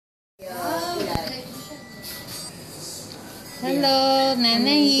Hello,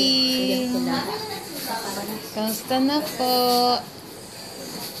 Nanaying. Kamusta na po?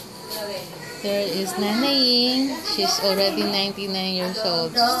 There is Nanaying. She's already 99 years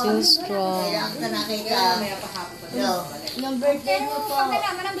old. Still strong. Yung birthday mo po.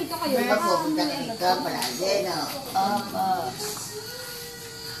 Nandito kayo.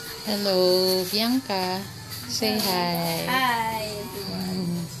 Hello, Bianca. Say hi. Hi.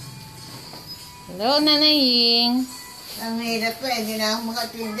 Hello, Nanaying. Ang hirap ko, hindi na ako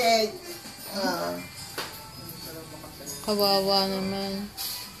makatindig. Kawawa naman.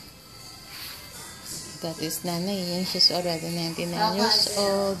 That is Nanaying. She's already 99 years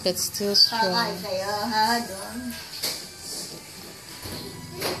old, but still strong. Kakay kayo, ha? Doon.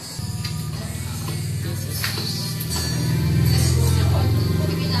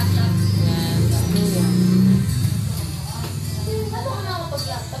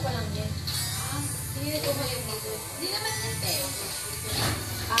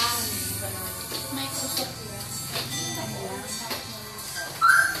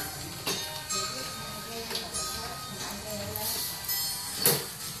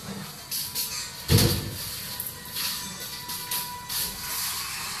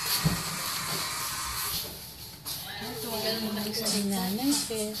 Sa nanay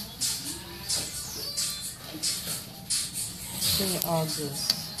eh.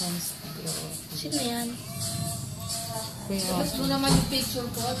 August. Sino yan? Gusto naman yung picture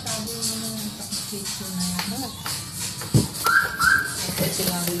ko. Sabi mo naman yung picture na yan. Ito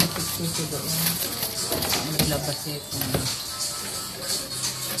lang yung picture ko doon. Naglabas ito.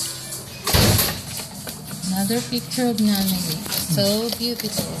 Another picture of Nanay. So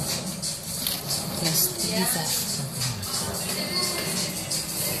beautiful. Plastiza.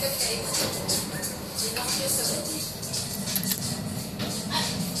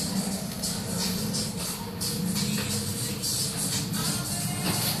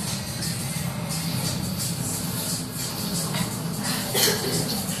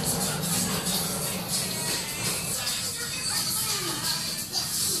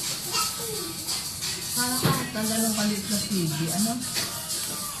 Talagang kalit na TV. Ano?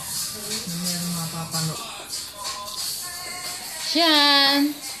 Meron mapapano.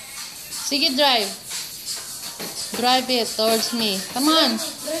 Sian! Sige, drive. Drive it towards me. Come on.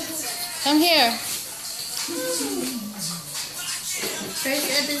 Come here. First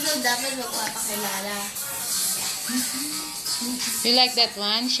episode, dapat magpapakilala. You like that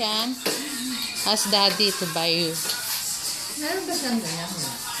one, Sian? Ask Daddy to buy you. Meron ba siyang ganyan?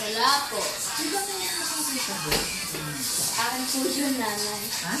 Wala po. Akin po yun, nanay.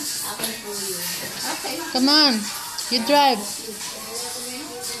 Ha? Akin po yun. Okay. Come on. You drive.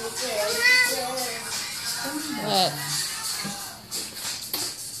 What?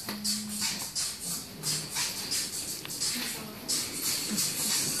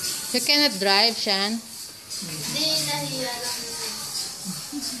 You cannot drive, Shan. Hindi, nahiya lang.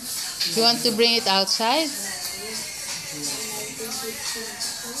 You want to bring it outside?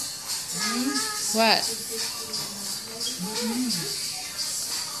 What?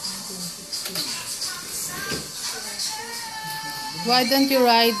 Why don't you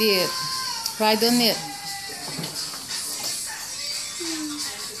ride it? Ride on it.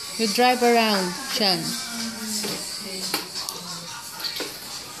 You drive around, Shan.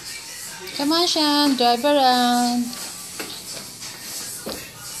 Come on, Shan. Drive around.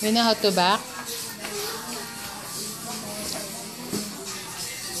 You know how to back?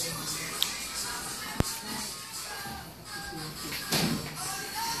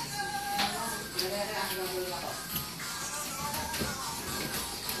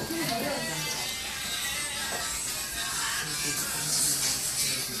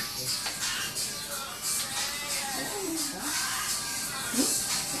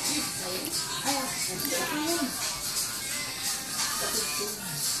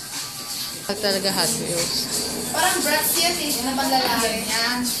 Talaga Hot Wheels. Parang brats yan eh. Na paglalaki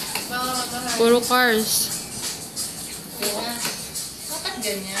yan. Puro cars. Bakit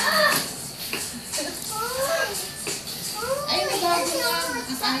ganyan? Ay, nagbago lang.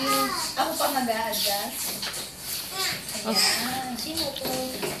 Ako pa mag-a-adjust. Ayan. Sino po?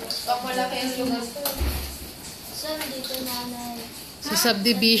 Pag malaki ang lugar ko. Saan dito, nanay? Sa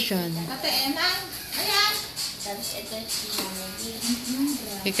subdivision. Ate, Enang. Ayan. Tapos ito si nanay.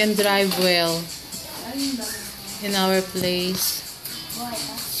 You can drive well in our place.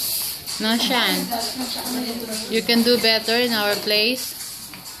 No, Shan? You can do better in our place?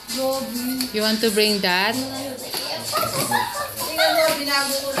 You want to bring that? Tingnan mo, binago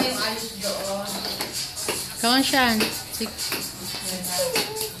ko na yung ayos doon. Come on, Shan.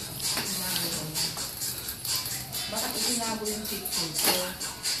 Bakit inabo yung picture ko.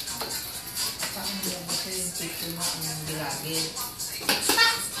 Saan lang kasi yung picture na ang gilagid.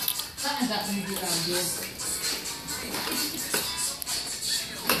 Saan ang dating gilagid?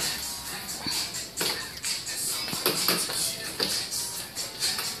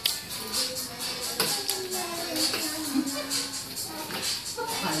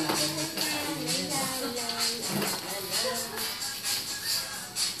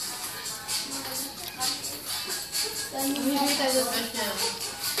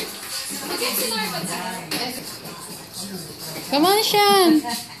 Come on, Sean.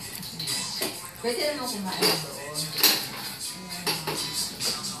 Pwede naman kumain doon.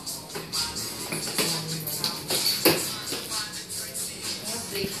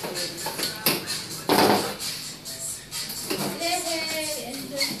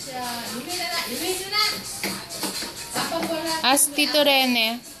 Ask Tito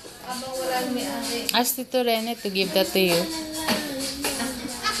Rene. Ask Tito Rene to give that to you.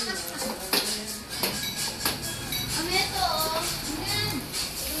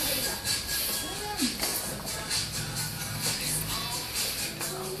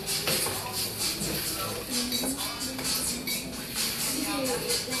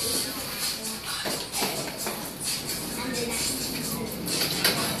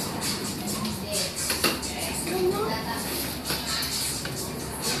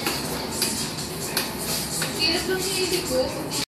 Tiras lang si Ili ko.